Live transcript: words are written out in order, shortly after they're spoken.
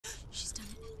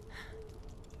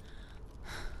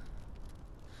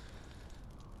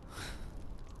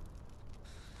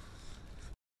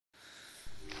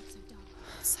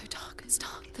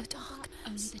Stop the darkness.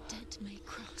 Only the dead may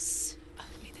cross.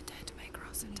 Only the dead may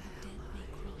cross into hell. Dead may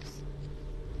cross.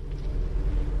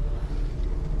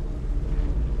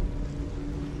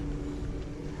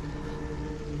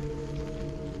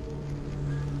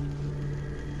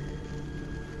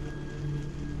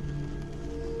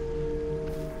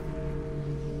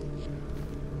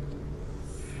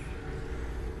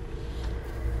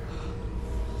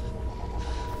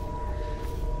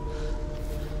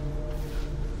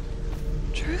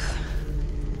 Truth?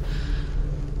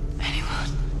 Anyone?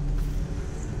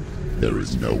 There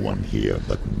is no one here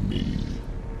but me.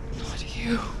 Not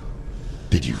you.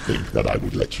 Did you think that I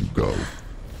would let you go?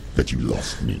 That you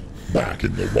lost me back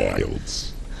in the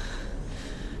wilds?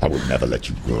 I will never let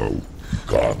you go. You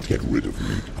can't get rid of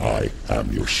me. I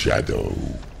am your shadow.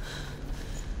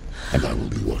 And I will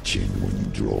be watching when you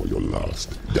draw your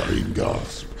last dying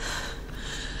gasp.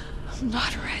 I'm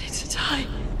not ready to die.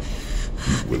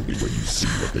 You will be when you see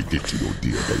what they did to your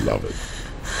dear beloved.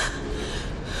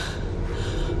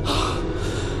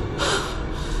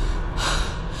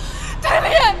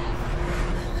 Dillion!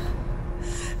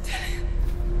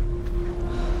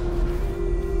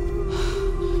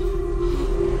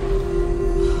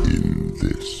 In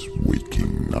this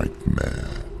waking nightmare,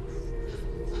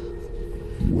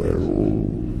 where all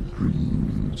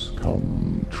dreams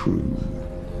come true,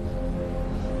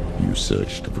 you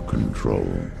searched for control,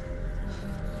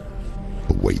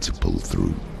 a way to pull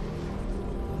through.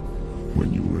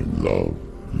 When you were in love,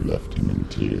 you left him in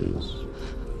tears,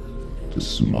 to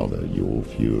smother your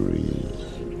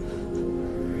furies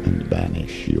and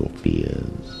banish your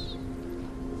fears.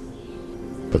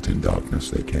 But in darkness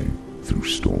they came, through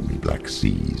stormy black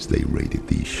seas they raided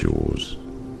these shores.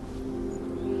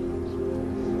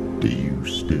 Do you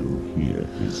still hear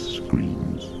his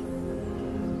screams?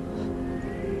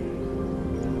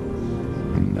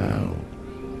 And now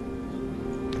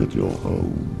that you're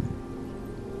home,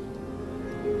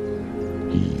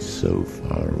 he's so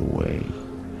far away.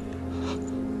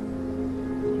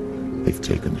 They've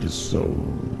taken his soul.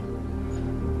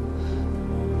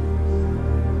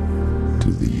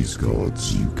 To these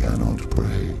gods you cannot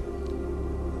pray.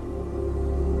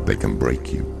 They can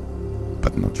break you,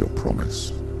 but not your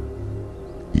promise.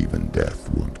 Even death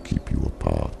won't keep you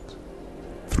apart.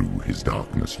 Through his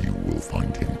darkness you will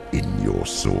find him. In your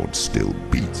sword still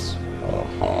beats a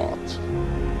heart.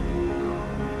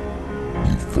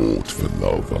 You fought for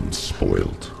love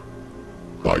unspoilt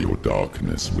by your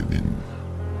darkness within.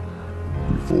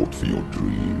 You fought for your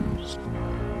dreams.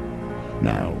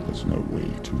 Now there's no way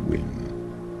to win.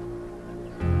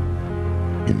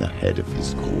 In the head of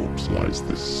his corpse lies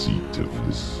the seat of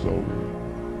his soul.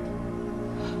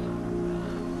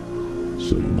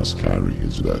 So you must carry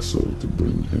his vessel to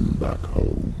bring him back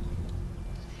home.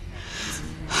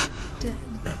 You did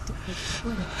this!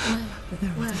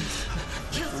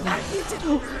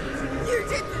 You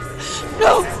did this!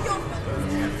 No!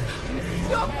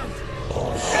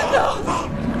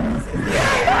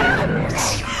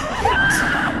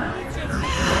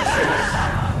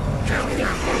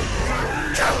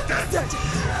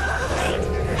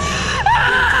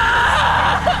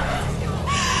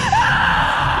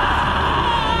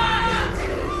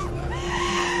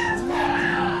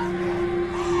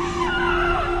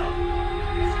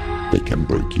 They can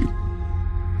break you,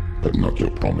 but not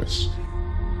your promise.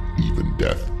 Even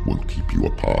death won't keep you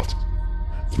apart.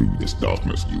 Through this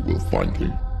darkness you will find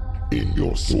him. In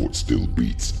your sword still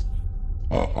beats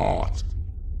a heart.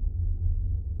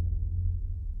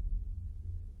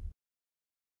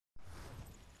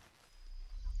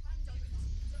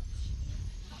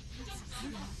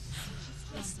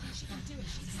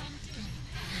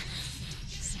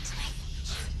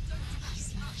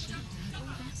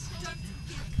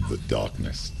 The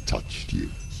darkness touched you.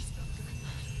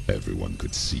 Everyone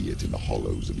could see it in the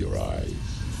hollows of your eyes.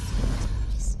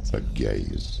 A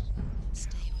gaze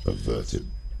averted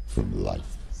from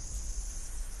life.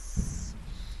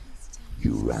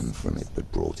 You ran from it but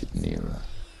brought it nearer.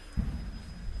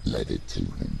 Led it to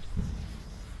him.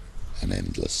 An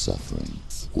endless suffering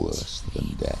worse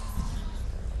than death.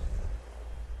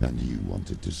 And you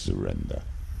wanted to surrender.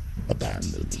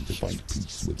 Abandon and to find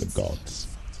peace with the gods.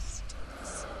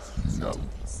 No.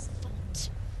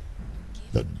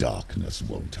 The darkness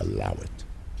won't allow it.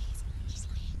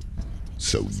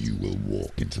 So you will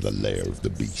walk into the lair of the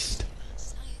beast.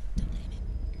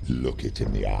 Look it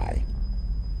in the eye,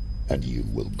 and you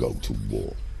will go to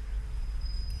war.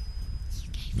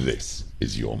 This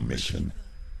is your mission.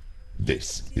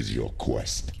 This is your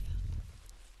quest.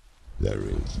 There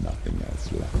is nothing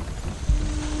else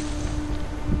left.